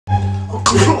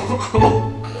I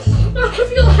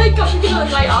feel like I'm gonna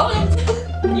night out.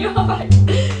 You're right.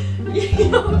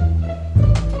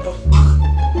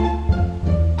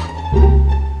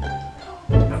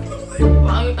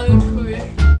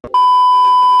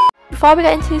 Before we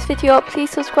get into this video, please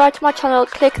subscribe to my channel,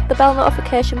 click the bell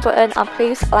notification button and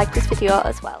please like this video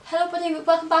as well. Hello buddy,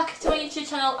 welcome back to my YouTube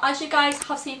channel. As you guys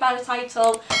have seen by the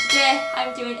title, today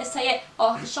I'm doing a say it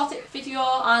or shot it video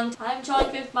and I'm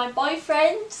joined with my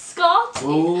boyfriend, Scott.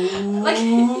 Like,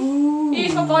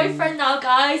 he's my boyfriend now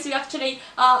guys, we actually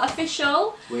are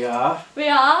official. We are. We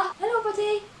are. Hello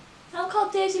buddy, I'm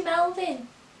called Daisy Melvin.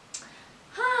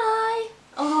 Hi.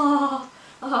 Oh.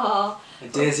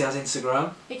 And Daisy has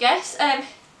Instagram. Yes,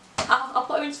 I'll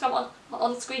put her Instagram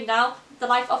on the screen now, The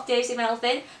Life of Daisy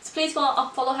Melvin, so please go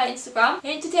and follow her Instagram.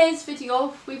 In today's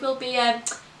video we will be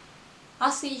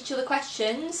asking each other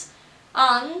questions,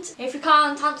 and if we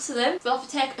can't answer them we'll have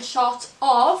to take a shot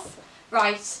of,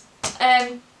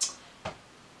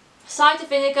 cider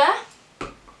vinegar,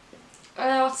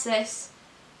 what's this?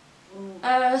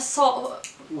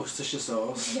 Worcestershire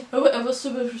sauce.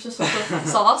 Worcestershire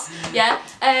sauce, yeah.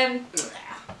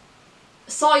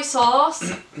 Soy sauce,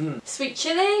 sweet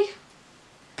chilli,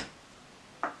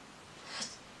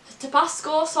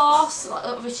 Tabasco sauce,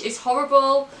 which is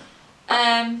horrible.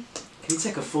 Can you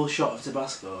take a full shot of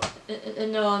Tabasco?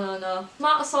 No.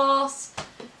 Tomato sauce,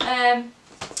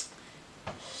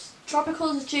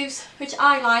 tropical juice, which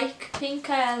I like, pink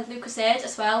Lucozade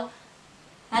as well,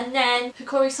 and then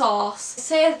curry sauce.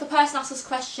 Say that the person asks us a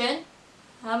question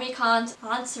and we can't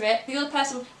answer it, the other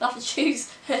person will have to choose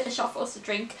a shot for us to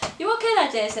drink. You okay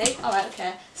there, Daisy? Alright,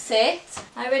 okay. Sit.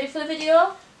 Are you ready for the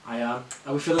video? I am.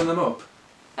 Are we filling them up?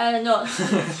 No.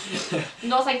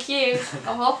 No thank you.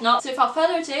 I hope not. So without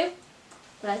further ado,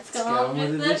 let's go on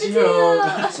with the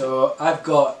video. So I've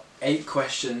got 8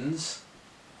 questions.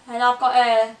 And I've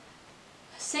got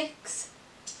 6.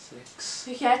 6.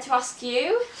 Yeah, to ask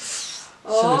you. So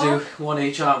we'll do one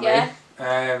each, aren't we? Yeah.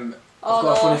 I've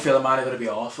got a funny feeling mine are going to be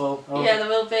awful. Yeah, there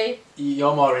will be.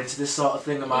 You're more into this sort of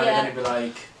thing than mine are going to be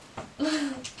like,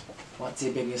 what's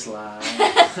your biggest lie?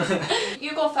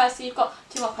 You go first, so you've got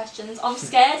 2 more questions. I'm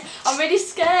scared. I'm really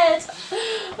scared.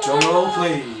 Drum roll,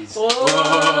 please.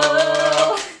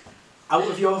 Whoa. Out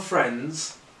of your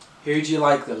friends, who do you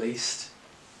like the least?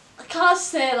 I can't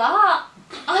say that.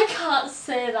 I can't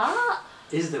say that.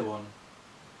 Is there one?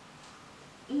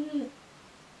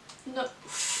 No.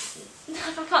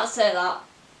 I can't say that.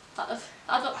 I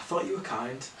thought you were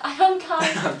kind. I am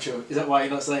kind. I'm joking. Is that why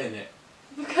you're not saying it?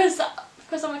 Because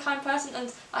I'm a kind person and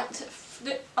I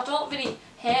don't really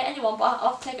hate anyone, but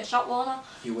I'll take a shot, won't I?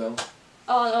 You will.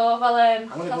 Oh no, well I'm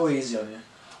going to go easy on you.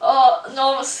 Oh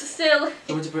no, still. Do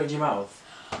you want me to put it in your mouth?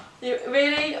 You,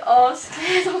 really? Oh, I'm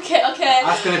scared. Okay.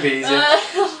 That's going to be easy.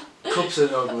 Cups are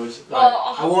no good.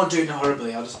 Right. I won't do it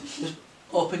horribly, I'll just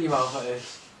open your mouth like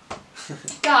this.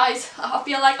 Guys, I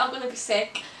feel like I'm going to be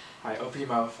sick. Right, open your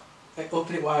mouth. Hey,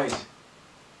 open it wide.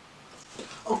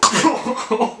 Oh.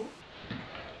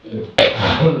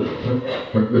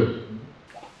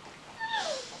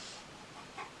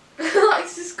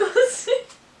 That's disgusting.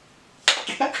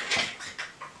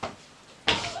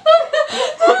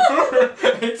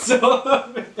 It's so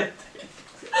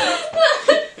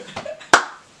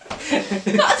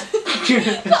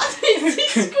That is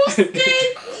disgusting.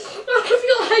 I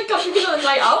feel like I'm going to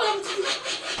night out.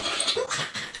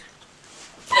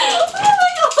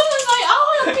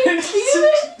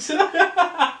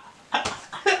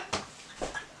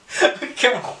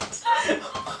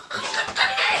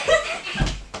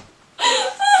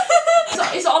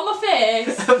 Is it on my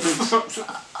face?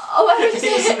 Oh, where is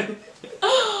it?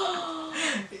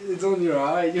 It's on your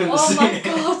eye. You Oh my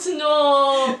god,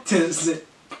 no!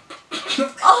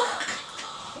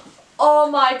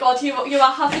 Oh my god, you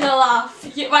are having a laugh.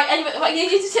 Right, anyway, you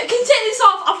need to can you take this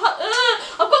off?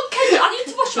 I've got Kendra, I need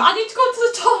to wash. I need to go to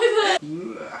the toilet.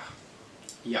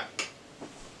 Yuck.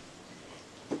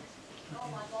 Oh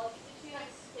my god, did you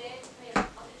like steak me? Did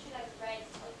you like bread?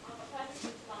 I'm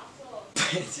tomato.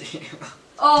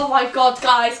 Oh my god,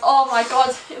 guys, oh my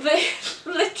god,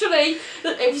 literally,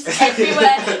 it was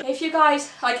everywhere. If you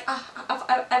guys, like,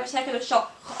 I've ever taken a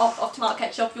shot of tomato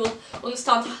ketchup, you'll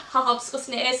understand how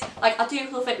disgusting it is. Like, I do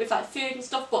love it with like food and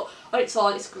stuff, but on its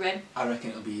own, it's grim. I reckon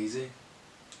it'll be easy.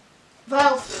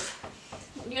 Well,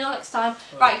 you know next time.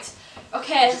 Right,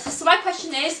 okay, so my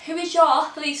question is, who is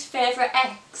your least favourite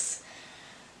ex?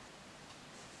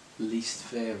 Least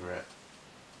favourite?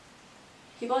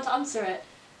 You're going to answer it?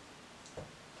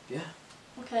 Yeah.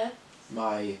 Okay.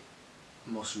 My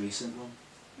most recent one.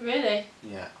 Really?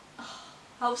 Yeah.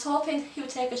 I was hoping he would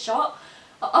take a shot.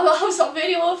 I was not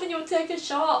really hoping you would take a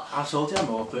shot. I told you I'm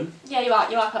open. Yeah, you are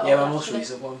quite Yeah, open, my most actually.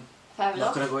 recent one. Fair I'm enough.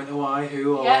 not going to go into why,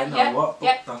 who, or Yeah, when, yeah, or what, but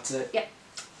yeah. that's it. Yeah.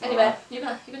 Anyway, Right. you're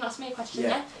gonna ask me a question, Yeah.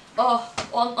 yeah? Oh,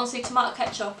 honestly, tomato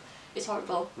ketchup is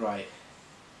horrible. Right.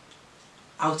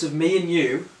 Out of me and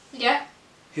you, Yeah.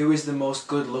 who is the most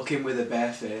good looking with a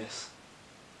bare face?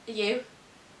 You?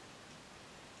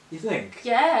 You think?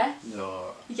 Yeah.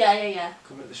 No. Yeah.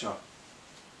 Come at the shot.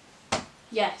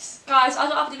 Yes. Guys, I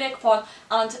don't have any makeup on,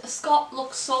 and Scott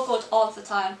looks so good all the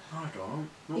time. No, I don't.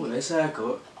 Not with this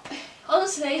haircut.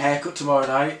 Honestly. Haircut tomorrow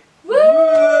night. Woo!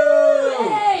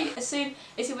 Yay! As soon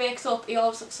as he wakes up, he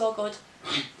always looks so good.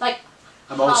 Like,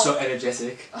 I'm also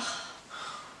energetic.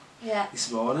 yeah. This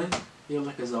morning, you look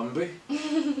like a zombie.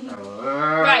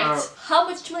 Right, how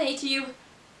much money do you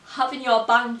have in your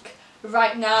bank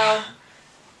right now?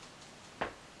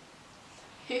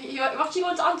 You actually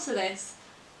want to answer this?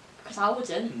 Because I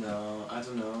wouldn't. No, I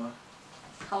don't know.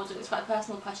 I wouldn't. It's quite a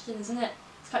personal question, isn't it?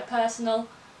 It's quite personal.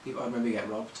 I'd maybe get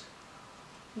robbed.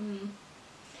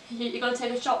 You're going to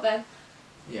take a shot then?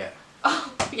 Yeah.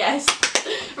 Oh, yes.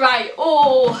 Right,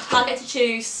 oh, I get to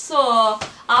choose. So,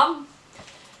 I'm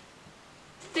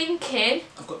thinking...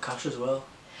 I've got cash as well.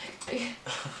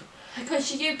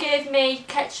 Because you gave me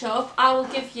ketchup, I will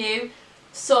give you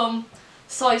some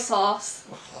soy sauce.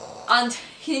 And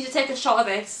you need to take a shot of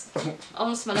this. I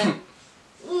want to smell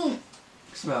it.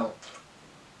 Smell.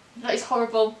 That is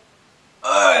horrible.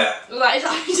 That is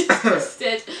I'm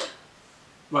disgusted.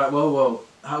 Right, whoa.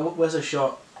 Where's a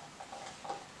shot?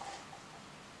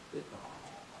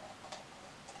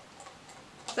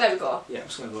 There we go. Yeah, I'm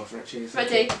just going to go for it. Cheers.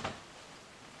 Ready?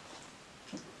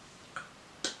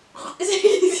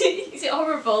 Is it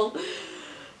horrible?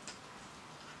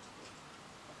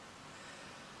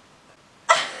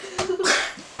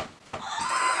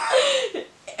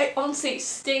 Honestly, it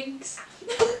stinks.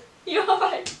 You're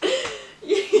alright.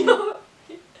 You're...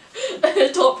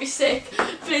 Don't be sick.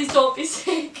 Please don't be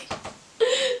sick.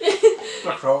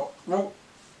 That's all. Whoa.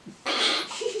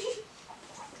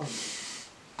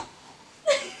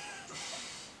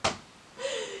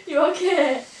 You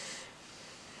okay?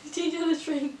 Do you need a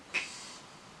drink?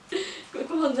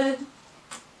 Go on then.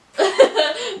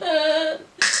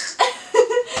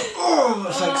 Oh,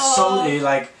 it's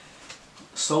like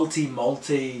salty,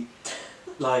 malty,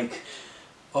 like,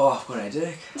 oh, I've got a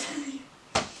headache.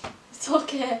 It's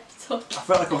okay, it's okay. I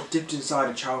felt like I was dipped inside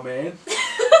a chow mein.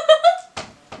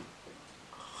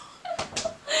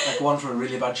 Like one from a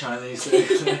really bad Chinese thing.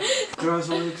 Can I have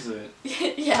some look at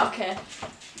it? Yeah, okay.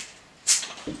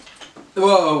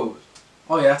 Whoa!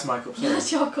 Oh yeah, that's my cup, sorry.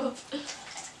 That's your cup.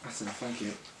 That's enough, thank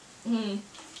you.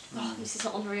 Oh, this is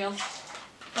not unreal.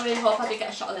 I really hope I do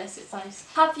get a shot of this, it's nice.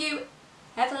 Have you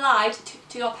ever lied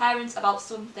to your parents about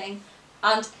something?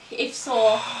 And if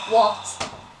so, what?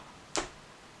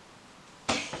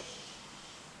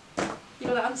 You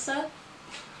gonna answer?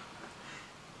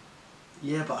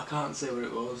 Yeah, but I can't say what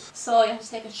it was. So you have to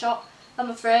take a shot, I'm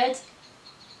afraid.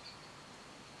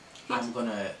 I'm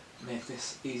gonna make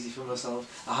this easy for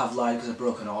myself. I have lied because I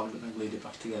broke an ornament and glued it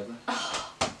back together.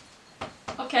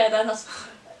 Okay then, that's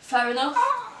fair enough.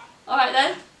 Alright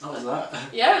then. What was that?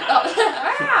 Yeah.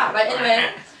 Right,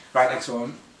 anyway. Right, next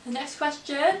one. The next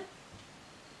question.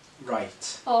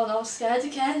 Right. Oh no, I'm scared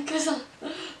again because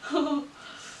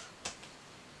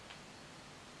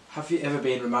Have you ever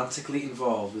been romantically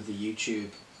involved with a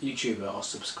YouTuber or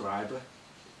subscriber?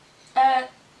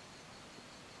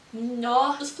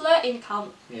 No. Does flirting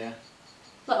count? Yeah.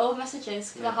 Like over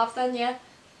messages? Can I Yeah. have then, yeah?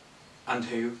 And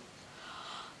who?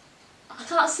 I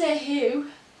can't say who.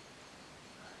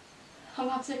 I'm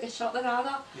gonna have to take a shot then, aren't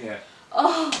I? Yeah.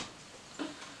 Oh.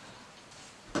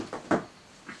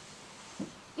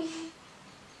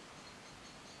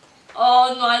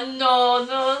 Oh no, no.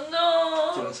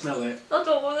 Do you want to smell it? I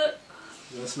don't want it.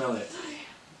 You want to smell it?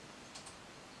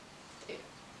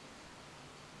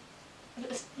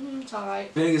 It's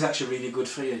alright. Vinegar's actually really good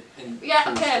for you. Yeah,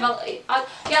 okay, well, yeah,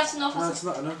 that's enough. No, it's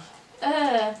not enough.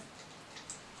 Uh, There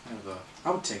we go. I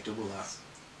would take double that.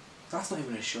 That's not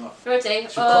even a shot. ready?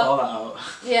 Should cut all that out.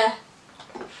 Yeah.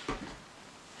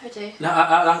 Ready?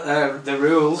 No, the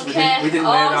rules. Okay. We didn't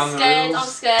lay down the rules. I'm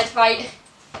scared, right.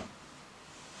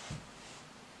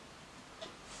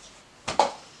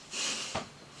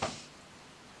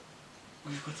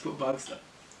 We've got to put bags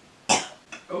there.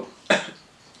 Oh.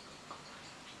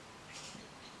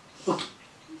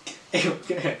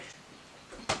 Okay.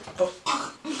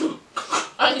 Oh.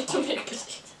 I need to make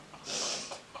it.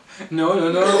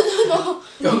 No. No.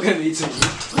 You're gonna need some.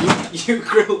 You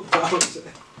grilled powder.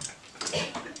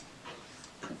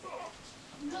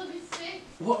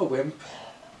 What a wimp.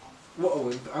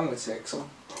 I'm gonna take some.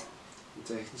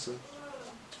 You're taking some.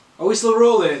 Are we still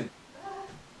rolling?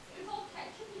 It's all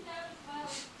ketchup in there as well.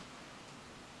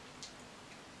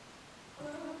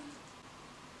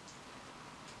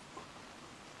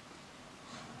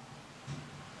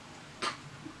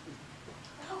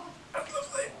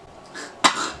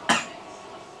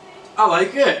 I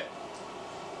like it.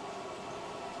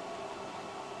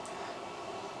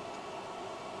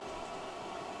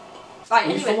 Right, Are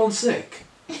you anyway. full on sick?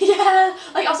 Yeah,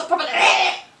 like I was probably.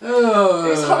 Oh, It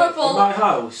was horrible. In my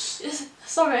house.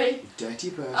 Sorry. You dirty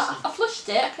person. I flushed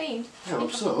it, I cleaned. I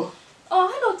hope so.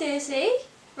 Oh, hello Daisy.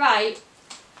 Right.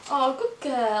 Oh, good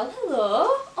girl. Hello.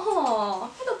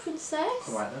 Oh, hello princess.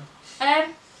 Alright then.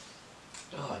 Um,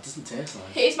 Oh, it doesn't taste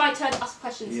like. it is my turn to ask a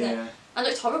question, isn't Yeah. it? And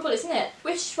it's horrible, isn't it?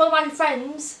 Which one of my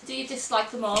friends do you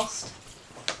dislike the most?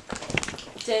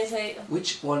 Daisy.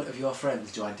 Which one of your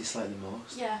friends do I dislike the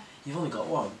most? Yeah. You've only got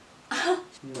one.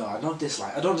 No, I don't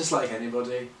dislike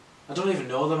anybody. I don't even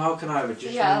know them. How can I have a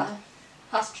judgment? Yeah,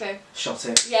 that's true. Shot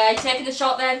it. Yeah, you're taking the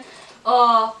shot then.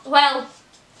 Oh, well.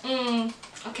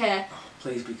 Okay.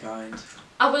 Please be kind.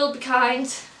 I will be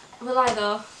kind. Will I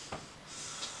though?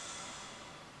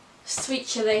 Sweet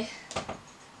chilli.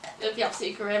 It'll be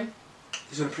absolutely grim.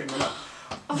 He's gonna print me up.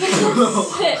 I'm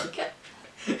sick.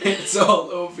 It's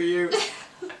all over you.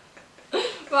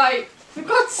 Right, for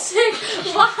God's sake,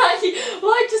 why?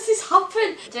 Why does this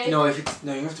happen? No, you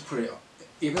have to put it.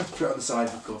 You have to put it on the side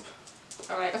of the cup.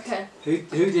 Alright, okay. Who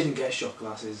didn't get shot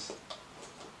glasses?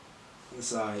 On the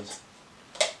side.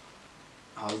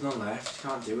 Oh, there's none left. You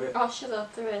can't do it. Oh, shut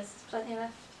up, there is. There's plenty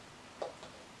left.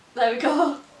 There we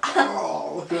go.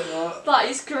 Oh, look at that. That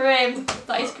is grim.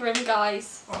 That is grim,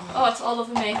 guys. Oh, it's all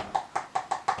over me.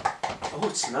 Oh,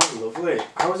 it smells lovely.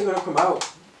 How is it going to come out?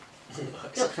 It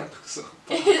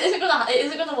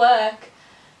isn't gonna work.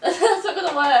 That's not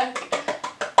gonna work.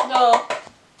 No.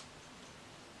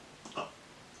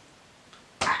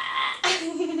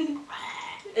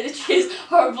 It literally is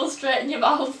horrible straight in your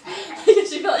mouth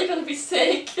because you feel like you're gonna be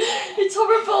sick. It's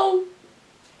horrible.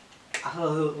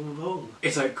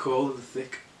 It's like cold and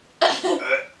thick.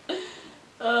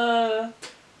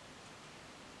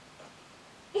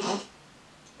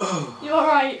 You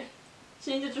alright?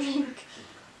 Do you need a drink?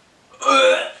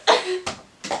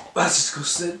 That's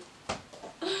disgusting.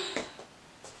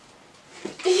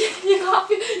 You can't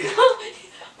be.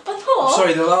 I know. I'm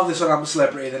sorry, they allow this when I'm a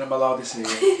celebrity, then I'm allowed this here.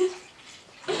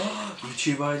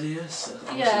 YouTube ideas?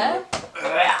 Yeah.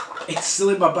 It's still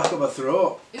in my back of my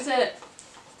throat. Is it?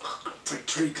 It's like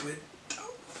trickling.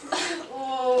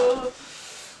 Oh,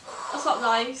 that's not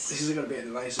nice. This isn't going to be any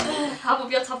nicer. I won't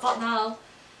be able to have that now.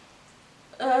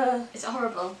 It's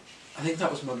horrible. I think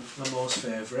that was my most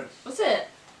favourite. Was it?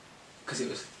 Because it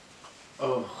was...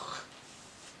 Oh.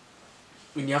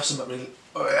 When you have something really...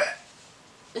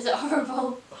 Is it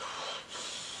horrible?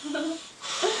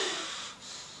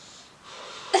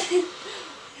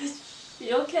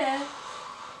 You okay?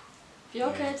 You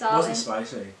okay, It darling? wasn't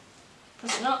spicy.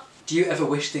 Was it not? Do you ever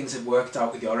wish things had worked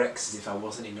out with your exes if I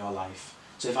wasn't in your life?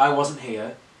 So if I wasn't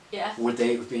here, Yeah. would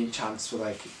they have been chance for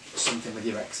like something with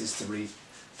your exes to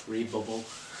rebubble?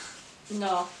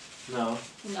 No. No.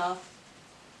 No.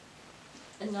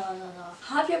 No.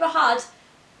 Have you ever had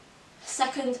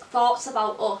second thoughts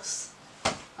about us?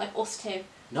 Like us two?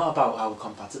 Not about how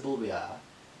compatible we are.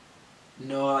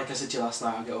 No, like I said to you last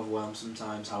night, I get overwhelmed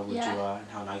sometimes how good you are and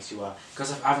how nice you are.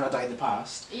 Because I haven't had that in the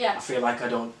past. Yeah. I feel like I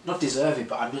don't, not deserve it,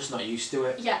 but I'm just not used to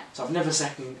it. Yeah. So I've never,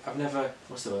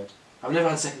 what's the word? I've never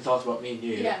had second thoughts about me and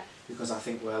you. Yeah. Because I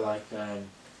think we're like,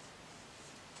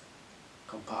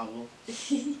 compatible.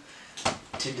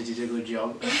 Tinder did a good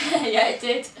job. Yeah, it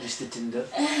did. Mr. Tinder.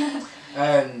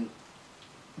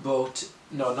 But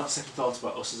no, not second thoughts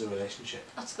about us as a relationship.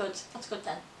 That's good. That's good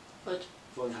then. Good.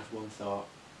 I've only had one thought.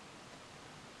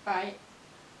 Right.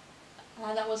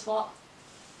 And that was what?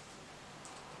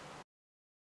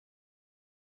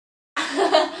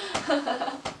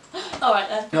 Alright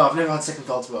then. No, I've never had second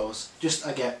thoughts about us. Just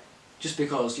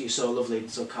because you're so lovely and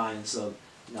so kind and so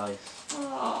nice.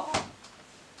 Aww.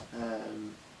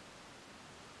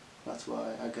 That's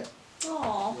why I get.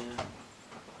 Aww. Yeah.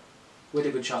 We had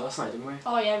a good chat last night, didn't we?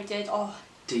 Oh yeah, we did. Oh.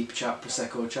 Deep chat,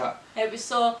 prosecco chat. It was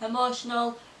so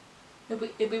emotional.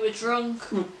 We were drunk.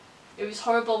 It was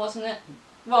horrible, wasn't it?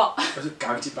 What? I just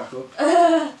gagged it back up.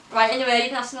 Right, anyway, you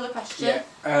can ask another question.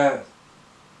 Yeah.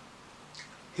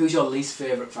 Who's your least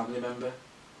favourite family member?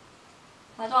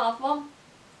 I don't have one.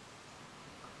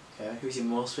 Okay. Who's your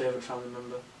most favourite family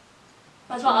member?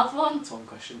 I don't have one. That's one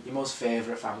question. Your most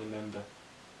favourite family member?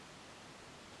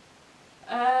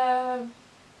 Oh.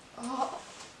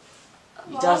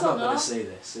 Your dad's not going to see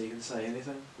this, so you can say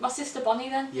anything. My sister Bonnie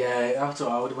then. Yeah, that's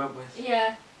what I would have went with.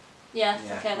 Yeah. Yeah,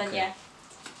 okay then, yeah.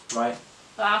 Right.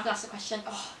 Well, I'm going to ask the question.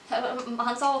 Oh, my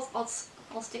hand's all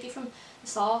sticky from the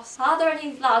sauce. Are there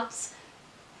any lads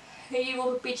who you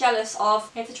would be jealous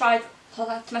of if they tried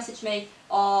to message me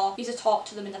or you to talk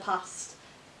to them in the past?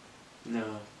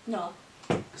 No. No.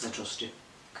 Because I trust you.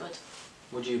 Good.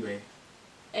 Would you be?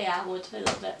 Yeah, I would, a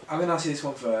little bit. I'm going to ask you this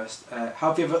one first.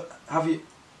 Have you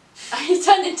You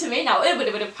turned into me now.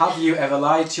 Have you ever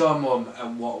lied to your mum,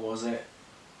 and what was it?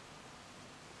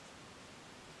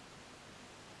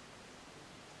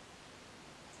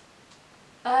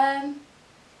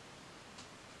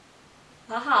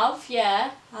 I have,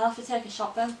 yeah. I'll have to take a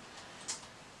shot then.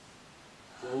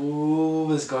 Oh,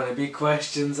 there's going to be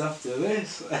questions after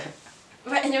this.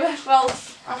 Right, anyway, well...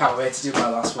 I can't wait to do my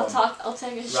last one. I'll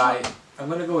take a shot. Right, I'm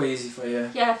going to go easy for you.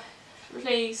 Yeah,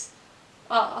 please.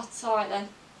 Well, that's alright then.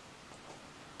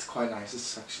 It's quite nice,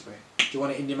 this actually. Do you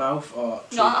want it in your mouth or...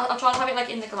 No, I'll try and have it like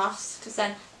in the glass, because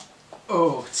then...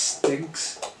 Oh, it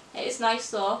stinks. It is nice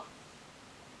though.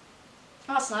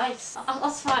 That's nice.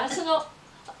 That's fine. That's not...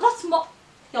 That's more...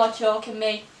 You're joking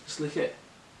me. Just lick it.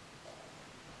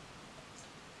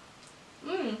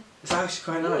 Mmm. It's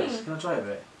actually quite nice. Can I try a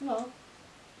bit? No.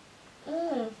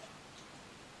 Mmm.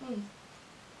 Mmm.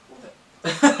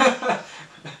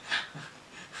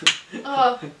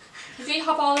 Oh, did you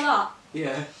have all of that?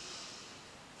 Yeah.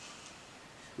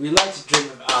 We like to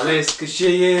drink with Alice because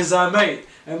she is our mate.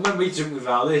 And when we drink with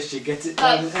Alice, she gets it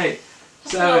down in 8,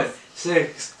 7,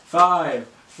 6, 5,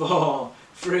 4,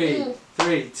 3,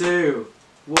 3, 2,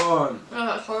 1. Oh,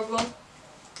 that's horrible. Oh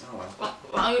well.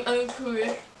 I'm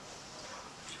curious.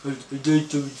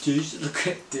 Look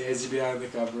at Daisy behind the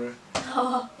camera.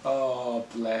 Oh,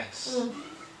 bless.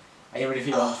 Are you ready for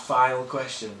your final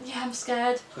question? Yeah, I'm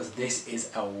scared. Because this is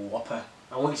a whopper.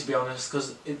 I want you to be honest,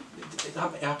 because it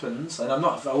happens, and I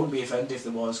wouldn't be offended if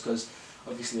there was, because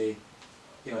obviously,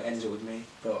 you know, it ended up with me.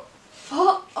 But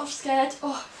oh, I'm scared.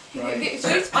 Oh, right. It's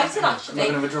really spicy actually. I'm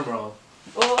going to have a drum roll.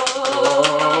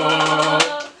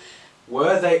 Oh.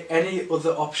 Were there any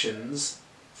other options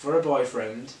for a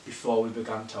boyfriend before we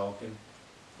began talking?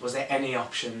 Was there any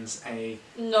options?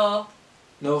 No.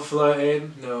 No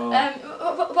flirting? No.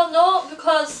 Well, no,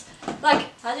 because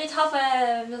like I did have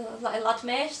like a lad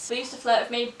mate who used to flirt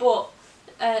with me, but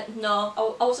no,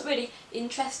 I wasn't really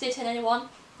interested in anyone.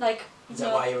 Like. Is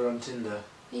that why you were on Tinder?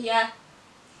 Yeah.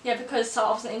 Yeah, because I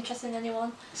wasn't interested in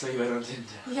anyone. So you went on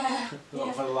Tinder? Yeah.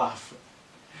 Not for a laugh?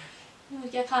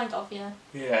 Yeah, kind of, yeah.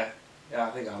 Yeah. Yeah,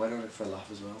 I think I went on it for a laugh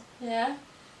as well. Yeah.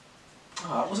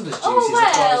 Oh, that wasn't as juicy as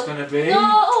I thought it was going to be. No,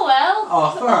 oh well.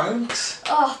 Oh, thanks.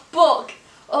 Oh, book.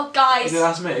 Oh, guys. You didn't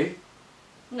ask me?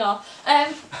 No.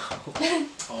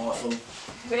 Awful.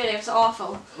 Really, it was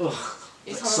awful. Ugh.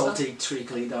 It's like horrible. salty,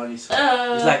 treacly down your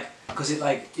throat. It's like, because it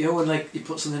like, you know when like you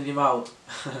put something in your mouth?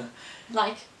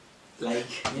 Like,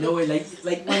 you know when like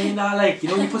when you're not like, you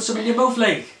know when you put something in your mouth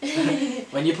like?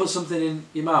 When you put something in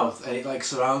your mouth and it like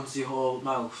surrounds your whole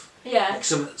mouth. yeah. Like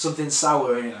something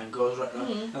sour in it and goes right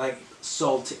around. And like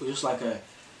salt, it was just like it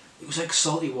was like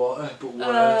salty water but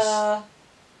worse.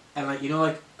 And like, you know,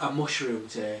 like a mushroom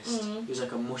taste. It was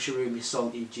like a mushroomy,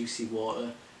 salty, juicy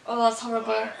water. Oh, that's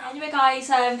horrible. Anyway, guys,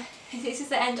 this is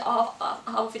the end of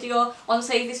our video.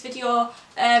 Honestly, this video,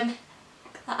 I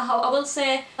will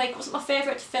say, like, wasn't my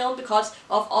favourite film because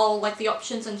of all like the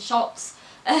options and shots.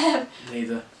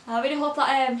 Neither. I really hope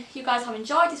that you guys have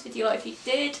enjoyed this video. If you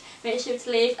did, make sure to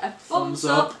leave a thumbs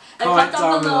up, a comment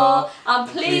down below, and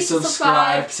please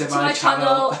subscribe to my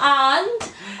channel. And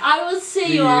I will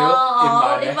see you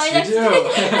all in my next video.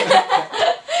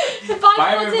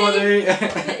 Bye, everybody.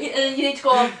 You need to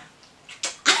go on.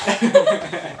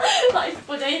 Bye,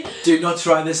 buddy. Do not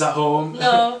try this at home.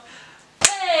 No.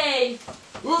 Hey.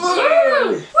 Woo!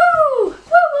 Woo! Woo! Woo!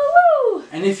 Woo!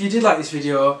 And if you did like this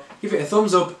video, give it a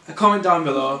thumbs up, a comment down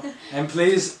below, and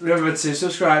please remember to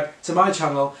subscribe to my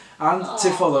channel and to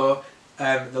follow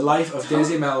the life of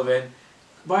Daisy Melvin.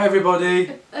 Bye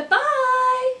everybody!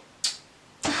 Bye!